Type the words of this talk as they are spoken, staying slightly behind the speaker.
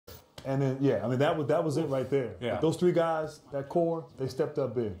And then, yeah, I mean, that was it right there. Yeah. But those three guys, that core, they stepped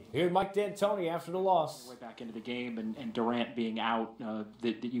up big. Here's Mike D'Antoni after the loss. Way back into the game and Durant being out,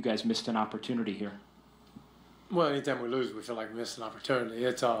 that you guys missed an opportunity here. Well, anytime we lose, we feel like we missed an opportunity.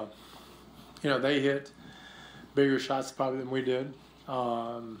 It's, they hit bigger shots probably than we did.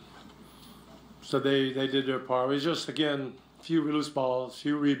 So they did their part. It was just, again, a few loose balls,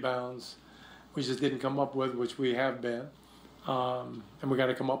 few rebounds. We just didn't come up with, which we have been. And we got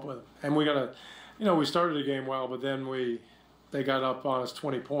to come up with them. And we got to, we started the game well, but then they got up on us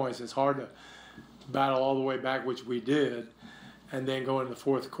 20 points. It's hard to battle all the way back, which we did, and then go into the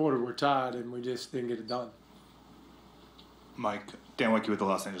fourth quarter, we're tied, and we just didn't get it done. Mike, Dan Wicke with the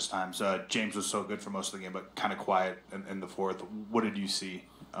Los Angeles Times. James was so good for most of the game, but kind of quiet in the fourth. What did you see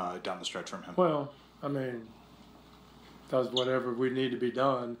down the stretch from him? Well, I mean, does whatever we need to be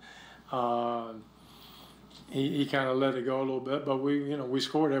done. He kind of let it go a little bit, but we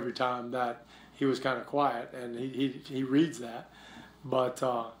scored every time that he was kind of quiet, and he reads that. But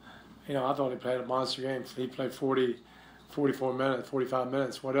I thought he played a monster game. He played 44 minutes, 45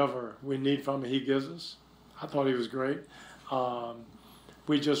 minutes, whatever we need from him, he gives us. I thought he was great.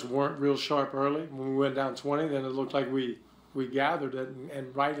 We just weren't real sharp early. When we went down 20, then it looked like we gathered it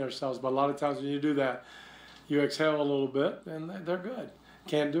and righted ourselves. But a lot of times when you do that, you exhale a little bit, and they're good.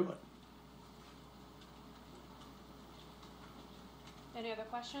 Can't do it. Any other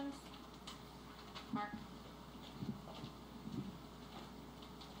questions? Mark?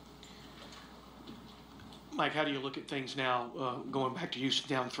 Mike, how do you look at things now, going back to Houston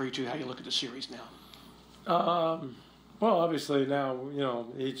down 3-2? How do you look at the series now? Well, obviously now,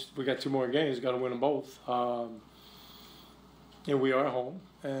 we got 2 more games, got to win them both. We are at home,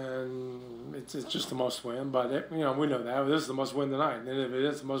 and it's just a must-win. But, we know that. This is the must-win tonight. And if it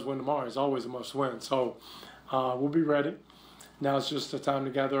is the must-win tomorrow, it's always a must-win. So we'll be ready. Now it's just a time to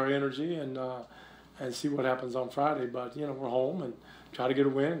gather our energy and see what happens on Friday. But, we're home and try to get a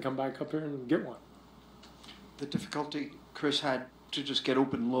win and come back up here and get one. The difficulty Chris had to just get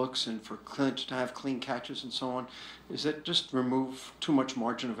open looks and for Clint to have clean catches and so on, is that just remove too much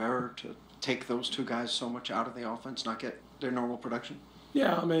margin of error to take those 2 guys so much out of the offense, not get their normal production?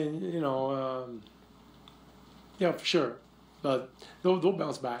 Yeah, I mean, yeah, for sure. But they'll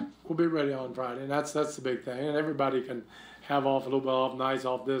bounce back. We'll be ready on Friday, and that's the big thing. And everybody can have off a little bit off nights,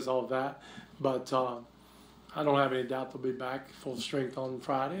 off this, off that. But I don't have any doubt they'll be back full strength on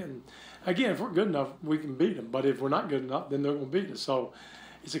Friday. And again, if we're good enough, we can beat them. But if we're not good enough, then they're going to beat us. So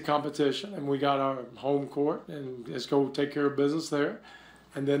it's a competition, and we got our home court, and let's go take care of business there.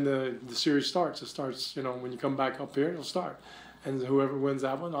 And then the series starts. It starts, when you come back up here, it'll start. And whoever wins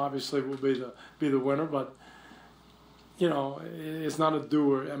that one, obviously, will be the winner. But it's not a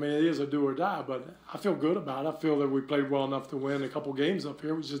do or, I mean, it is a do or die, but I feel good about it. I feel that we played well enough to win a couple games up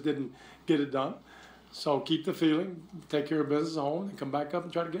here. We just didn't get it done. So keep the feeling, take care of business at home, and come back up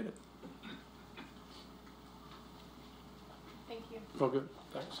and try to get it. Thank you. Feel good.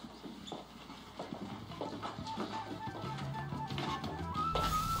 Thanks.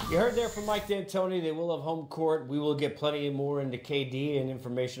 You heard there from Mike D'Antoni. They will have home court. We will get plenty more into KD and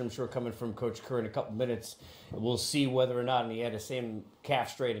information, I'm sure, coming from Coach Kerr in a couple minutes. We'll see whether or not, and he had the same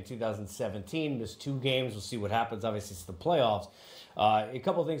calf strain in 2017, missed 2 games. We'll see what happens. Obviously, it's the playoffs. A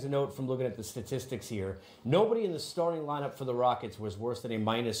couple of things to note from looking at the statistics here. Nobody in the starting lineup for the Rockets was worse than a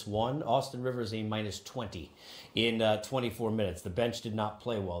 -1. Austin Rivers, a -20 in 24 minutes. The bench did not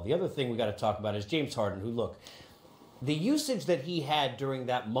play well. The other thing we got to talk about is James Harden, who, look, the usage that he had during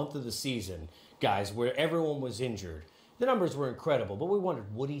that month of the season, guys, where everyone was injured, the numbers were incredible, but we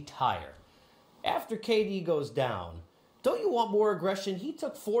wondered, would he tire? After KD goes down, don't you want more aggression? He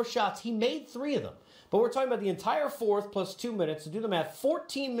took 4 shots. He made 3 of them. But we're talking about the entire fourth plus 2 minutes. To do the math,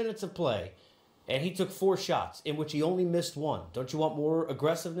 14 minutes of play, and he took 4 shots, in which he only missed 1. Don't you want more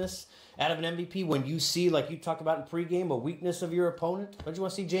aggressiveness out of an MVP when you see, like you talked about in pregame, a weakness of your opponent? Don't you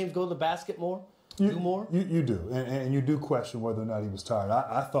want to see James go to the basket more? Do more? You do, and you do question whether or not he was tired.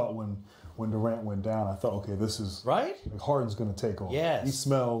 I thought when Durant went down, I thought, okay, this is right. Harden's going to take off. Yes, he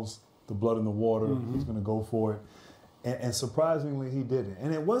smells the blood in the water. Mm-hmm. He's going to go for it, and surprisingly, he didn't.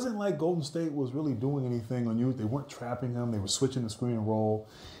 And it wasn't like Golden State was really doing anything unusual. They weren't trapping him. They were switching the screen and roll.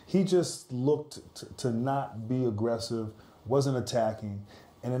 He just looked to not be aggressive, wasn't attacking,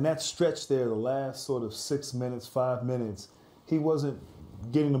 and in that stretch there, the last sort of 6 minutes, 5 minutes, he wasn't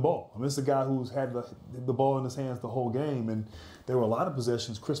getting the ball. I mean, it's a guy who's had the ball in his hands the whole game, and there were a lot of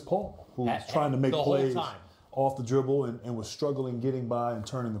possessions. Chris Paul, who was trying to make plays off the dribble and was struggling getting by and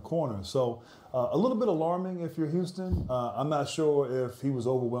turning the corner. So a little bit alarming if you're Houston. I'm not sure if he was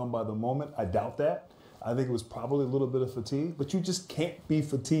overwhelmed by the moment. I doubt that. I think it was probably a little bit of fatigue, but you just can't be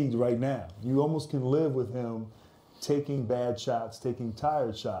fatigued right now. You almost can live with him taking bad shots, taking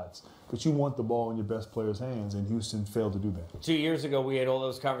tired shots, but you want the ball in your best player's hands, and Houston failed to do that. 2 years ago, we had all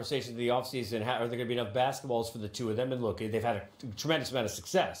those conversations in the offseason. Are there going to be enough basketballs for the two of them? And look, they've had a tremendous amount of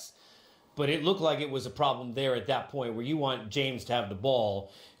success. But it looked like it was a problem there at that point where you want James to have the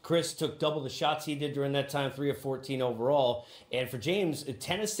ball. Chris took double the shots he did during that time, 3 of 14 overall. And for James,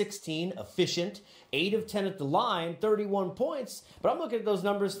 10 of 16, efficient, 8 of 10 at the line, 31 points. But I'm looking at those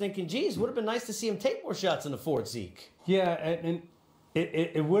numbers thinking, geez, would have been nice to see him take more shots in the fourth, Zeke. Yeah, and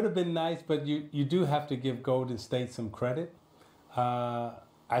it would have been nice, but you do have to give Golden State some credit.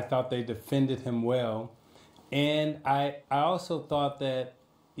 I thought they defended him well. And I also thought that,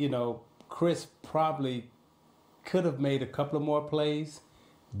 Chris probably could have made a couple of more plays,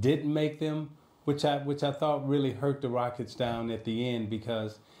 didn't make them, which I thought really hurt the Rockets down at the end,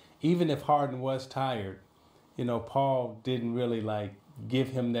 because even if Harden was tired, Paul didn't really give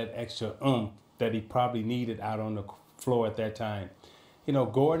him that extra oomph that he probably needed out on the floor at that time.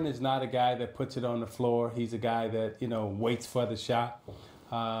 Gordon is not a guy that puts it on the floor. He's a guy that, waits for the shot.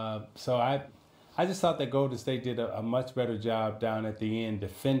 So I just thought that Golden State did a much better job down at the end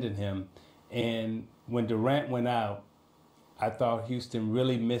defending him. And when Durant went out, I thought Houston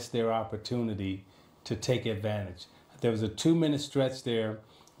really missed their opportunity to take advantage. There was a 2-minute stretch there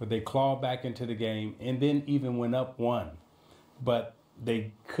where they clawed back into the game and then even went up 1. But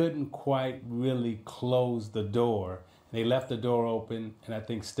they couldn't quite really close the door. They left the door open, and I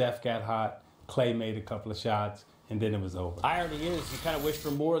think Steph got hot, Clay made a couple of shots, and then it was over. Irony is, you kind of wish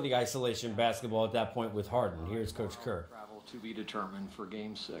for more of the isolation basketball at that point with Harden. Here's Coach Kerr. Travel to be determined for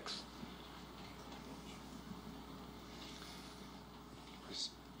Game 6.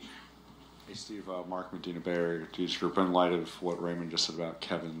 Hey, Steve, Mark Medina Barry, Teach Group. In light of what Raymond just said about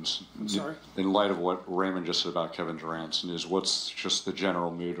Kevin's, in light of what Raymond just said about Kevin Durant's news, what's just the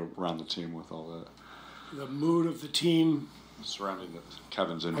general mood around the team with all that? The mood of the team surrounding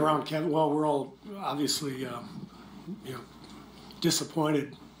Kevin's injury. Around Kevin, well, we're all obviously,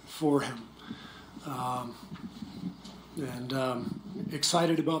 disappointed for him, and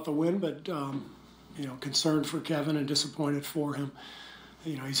excited about the win, but concerned for Kevin and disappointed for him.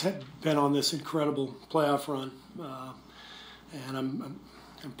 He's been on this incredible playoff run, and I'm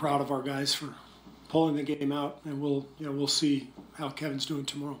proud of our guys for pulling the game out, and we'll see how Kevin's doing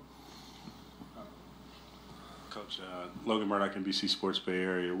tomorrow. Coach, Logan Murdoch, NBC Sports Bay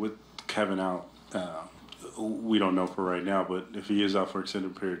Area. With Kevin out, we don't know for right now, but if he is out for an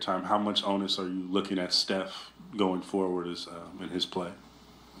extended period of time, how much onus are you looking at Steph going forward in his play?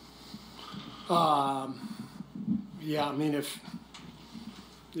 Yeah, I mean, if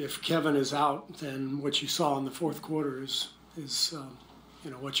Kevin is out, then what you saw in the fourth quarter is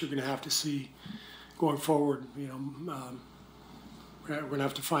what you're going to have to see going forward. We're going to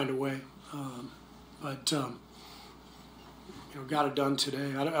have to find a way, but got it done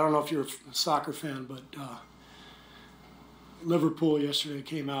today. I don't know if you're a soccer fan, but Liverpool yesterday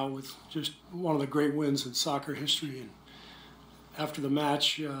came out with just one of the great wins in soccer history. And after the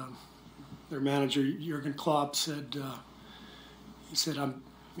match, their manager Jurgen Klopp said, the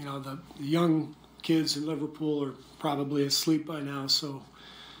young kids in Liverpool are probably asleep by now, so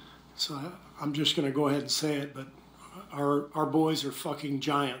I'm just going to go ahead and say it, but our boys are fucking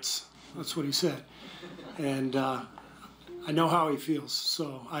giants. That's what he said. And I know how he feels,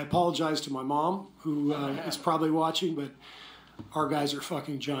 so I apologize to my mom, who is probably watching, but our guys are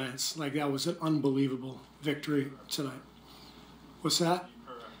fucking giants. That was an unbelievable victory tonight. What's that?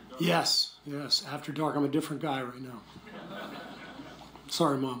 Yes, after dark. I'm a different guy right now.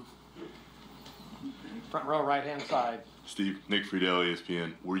 Sorry, Mom. Front row, right-hand side. Steve, Nick Friedel,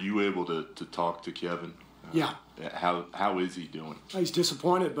 ESPN. Were you able to talk to Kevin? Yeah. How is he doing? He's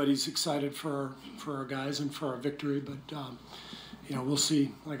disappointed, but he's excited for our guys and for our victory. But we'll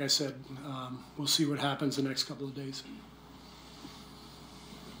see. Like I said, we'll see what happens the next couple of days.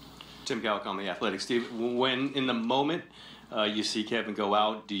 Tim Gallick on The Athletic. Steve, when in the moment you see Kevin go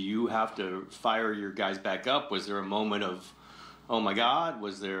out, do you have to fire your guys back up? Was there a moment of, oh my God,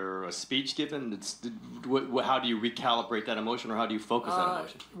 was there a speech given? How do you recalibrate that emotion, or how do you focus that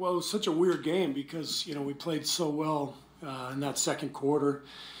emotion? Well, it was such a weird game because, we played so well in that second quarter,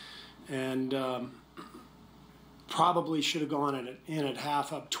 and probably should have gone in at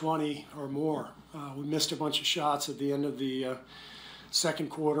half up 20 or more. We missed a bunch of shots at the end of the second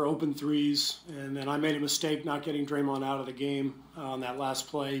quarter, open threes, and then I made a mistake not getting Draymond out of the game on that last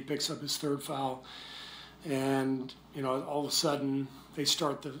play. He picks up his third foul. And, all of a sudden they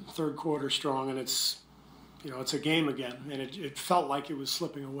start the third quarter strong, and it's a game again. And it felt like it was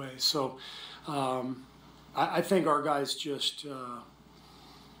slipping away. So, I think our guys just,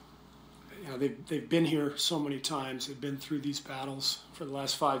 they've been here so many times. They've been through these battles for the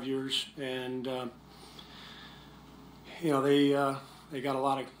last 5 years, and they got a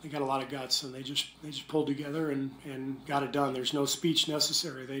lot of guts, and they just pulled together and got it done. There's no speech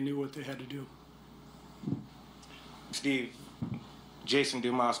necessary. They knew what they had to do. Steve, Jason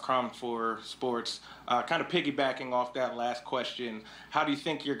Dumas, Crum for Sports. Kind of piggybacking off that last question, how do you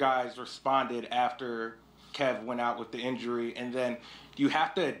think your guys responded after Kev went out with the injury? And then do you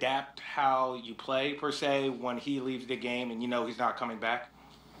have to adapt how you play, per se, when he leaves the game and you know he's not coming back?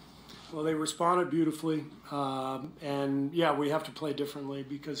 Well, they responded beautifully. And, yeah, we have to play differently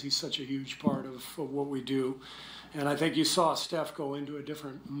because he's such a huge part of what we do. And I think you saw Steph go into a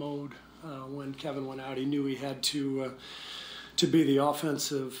different mode when Kevin went out. He knew he had to be the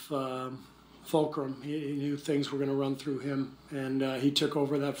offensive fulcrum. He knew things were going to run through him, and he took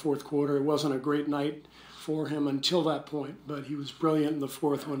over that fourth quarter. It wasn't a great night for him until that point, but he was brilliant in the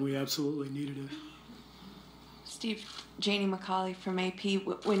fourth when we absolutely needed it. Steve, Janie McCauley from AP.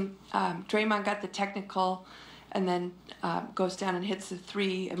 When Draymond got the technical and then goes down and hits the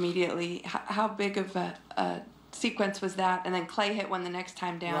three immediately, how big of a sequence was that? And then Clay hit one the next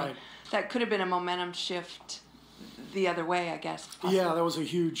time down. Right. That could have been a momentum shift the other way, I guess. Possibly. Yeah, that was a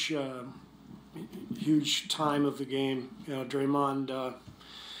huge time of the game. You know, Draymond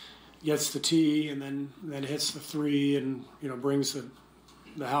gets the tee and then hits the three and brings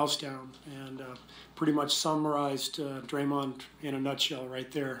the house down, and pretty much summarized Draymond in a nutshell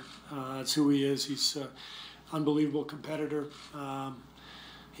right there. That's who he is. He's an unbelievable competitor.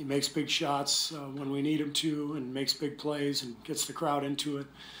 He makes big shots when we need him to, and makes big plays and gets the crowd into it.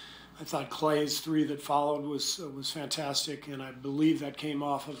 I thought Clay's three that followed was fantastic, and I believe that came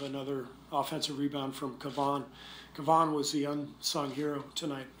off of another offensive rebound from Kavan. Kavan was the unsung hero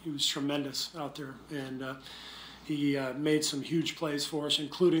tonight. He was tremendous out there, and he made some huge plays for us,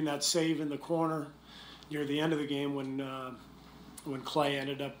 including that save in the corner near the end of the game when Clay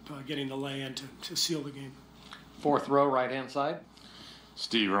ended up getting the lay-in to seal the game. Fourth row, right-hand side.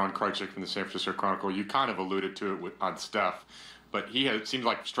 Steve, Ron Krychek from the San Francisco Chronicle. You kind of alluded to it on Steph, but he seemed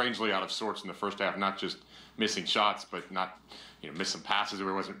like strangely out of sorts in the first half, not just missing shots, but not, missed some passes where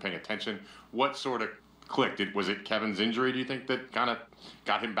he wasn't paying attention. What sort of clicked? Was it Kevin's injury, do you think, that kind of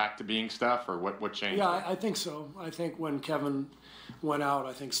got him back to being Steph, or what changed? Yeah, I think so. I think when Kevin went out,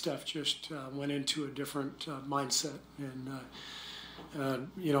 I think Steph just went into a different mindset, and,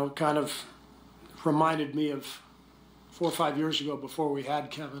 kind of reminded me of 4 or 5 years ago before we had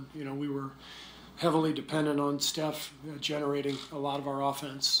Kevin. We were heavily dependent on Steph generating a lot of our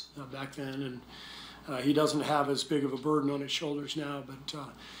offense back then, and he doesn't have as big of a burden on his shoulders now, but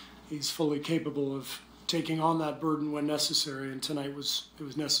he's fully capable of taking on that burden when necessary, and tonight it was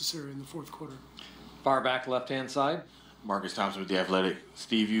necessary in the fourth quarter. Far back left-hand side. Marcus Thompson with The Athletic.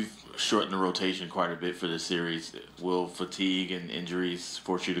 Steve, you've shortened the rotation quite a bit for this series. Will fatigue and injuries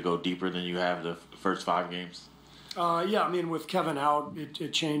force you to go deeper than you have the first 5 games? Yeah, with Kevin out,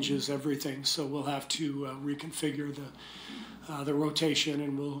 it changes everything. So we'll have to reconfigure the rotation,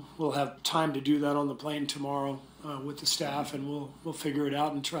 and we'll have time to do that on the plane tomorrow with the staff, and we'll figure it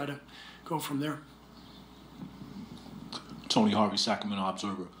out and try to go from there. Tony Harvey, Sacramento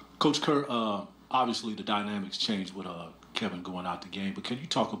Observer. Coach Kerr, obviously the dynamics changed with Kevin going out the game, but can you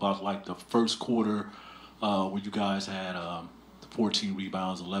talk about like the first quarter where you guys had 14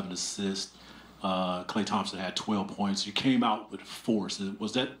 rebounds, 11 assists? Klay Thompson had 12 points. You came out with force.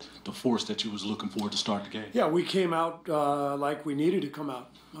 Was that the force that you was looking for to start the game? Yeah, we came out like we needed to come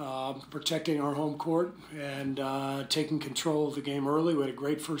out, protecting our home court and taking control of the game early. We had a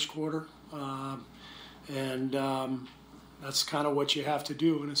great first quarter, and that's kind of what you have to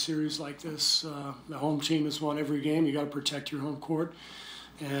do in a series like this. The home team has won every game. You got to protect your home court,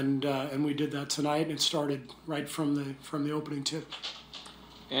 and we did that tonight. And it started right from the opening tip.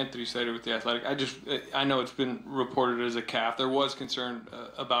 Anthony Slater with The Athletic. I know it's been reported as a calf. There was concern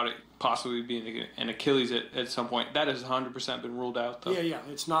about it possibly being an Achilles at some point. That has 100% been ruled out, though. Yeah,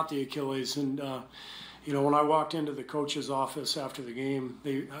 it's not the Achilles. And, when I walked into the coach's office after the game,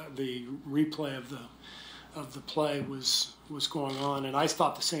 the replay of the play was going on. And I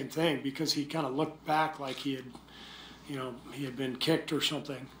thought the same thing because he kind of looked back like he had been kicked or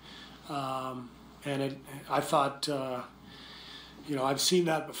something. And I thought... I've seen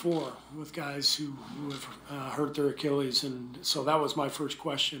that before with guys who have hurt their Achilles, and so that was my first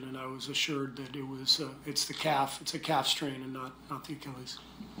question, and I was assured that it's the calf, it's a calf strain, and not the Achilles.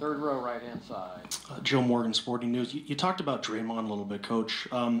 Third row, right-hand side. Joe Morgan, Sporting News. You talked about Draymond a little bit, Coach.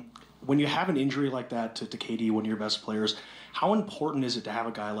 When you have an injury like that to KD, one of your best players, how important is it to have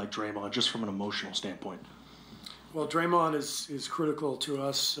a guy like Draymond, just from an emotional standpoint? Well, Draymond is critical to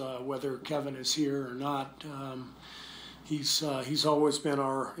us, whether Kevin is here or not. He's always been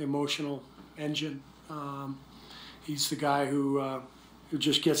our emotional engine. He's the guy who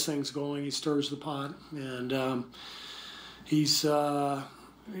just gets things going. He stirs the pot, and he's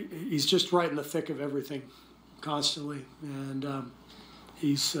just right in the thick of everything, constantly. And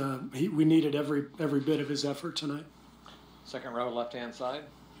we needed every bit of his effort tonight. Second row, left-hand side.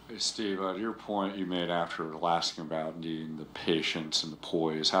 Hey, Steve, to your point you made after asking about needing the patience and the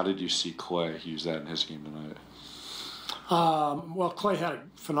poise, how did you see Clay use that in his game tonight? Well, Clay had a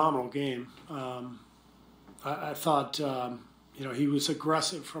phenomenal game. I thought, he was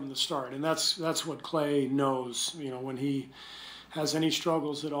aggressive from the start, and that's what Clay knows. When he has any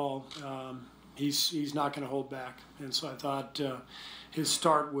struggles at all, he's not going to hold back. And so I thought his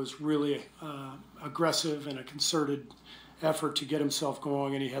start was really aggressive and a concerted effort to get himself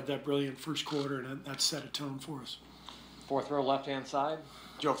going, and he had that brilliant first quarter, and that set a tone for us. Fourth row, left-hand side.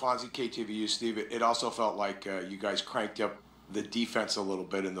 Joe Fonzie, KTVU. Steve, it also felt like you guys cranked up the defense a little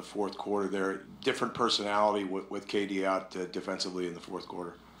bit in the fourth quarter there. Different personality with KD out defensively in the fourth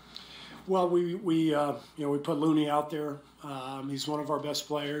quarter. Well, we put Looney out there. He's one of our best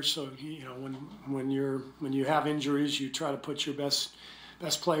players. So when you have injuries, you try to put your best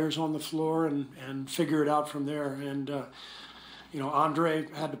players on the floor and figure it out from there. And Andre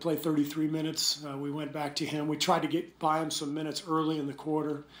had to play 33 minutes. We went back to him. We tried to buy him some minutes early in the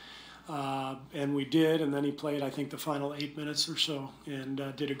quarter, and we did. And then he played, I think, the final 8 minutes or so, and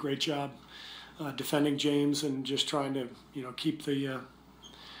did a great job defending James and just trying to keep the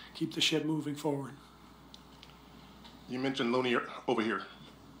ship moving forward. You mentioned Looney over here.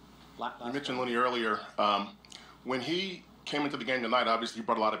 You mentioned Looney earlier. When he came into the game tonight, obviously he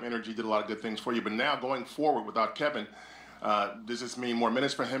brought a lot of energy, did a lot of good things for you. But now going forward without Kevin, does this mean more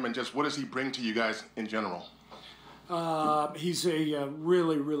minutes for him? And just what does he bring to you guys in general? He's a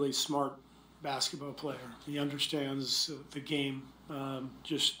really, really smart basketball player. He understands the game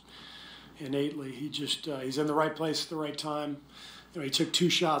just innately. He's in the right place at the right time. He took 2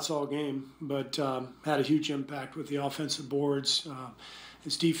 shots all game, but had a huge impact with the offensive boards.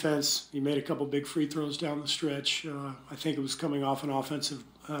 His defense, he made a couple big free throws down the stretch. I think it was coming off an offensive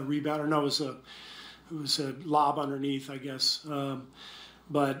rebound, or no, it was a lob underneath, I guess.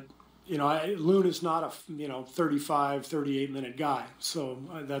 But Loon is not a 35, 38 minute guy, so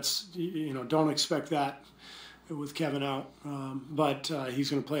that's don't expect that with Kevin out. But he's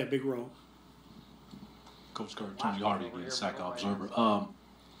going to play a big role. Coach Kerr, Tony Hardy again, Sack Observer.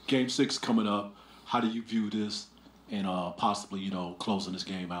 Game 6 coming up. How do you view this and possibly, closing this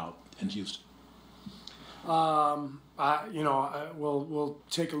game out in Houston? We'll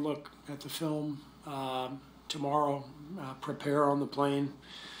take a look at the film tomorrow, prepare on the plane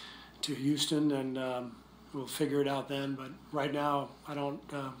to Houston, and we'll figure it out then. But right now, I don't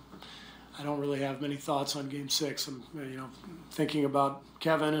really have many thoughts on Game 6. I'm, thinking about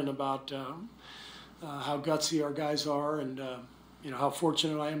Kevin and about how gutsy our guys are, and how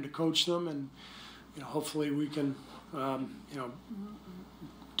fortunate I am to coach them, and hopefully we can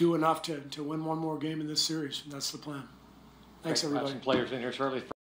do enough to win one more game in this series. That's the plan. Thanks, everybody. Some players in here shortly.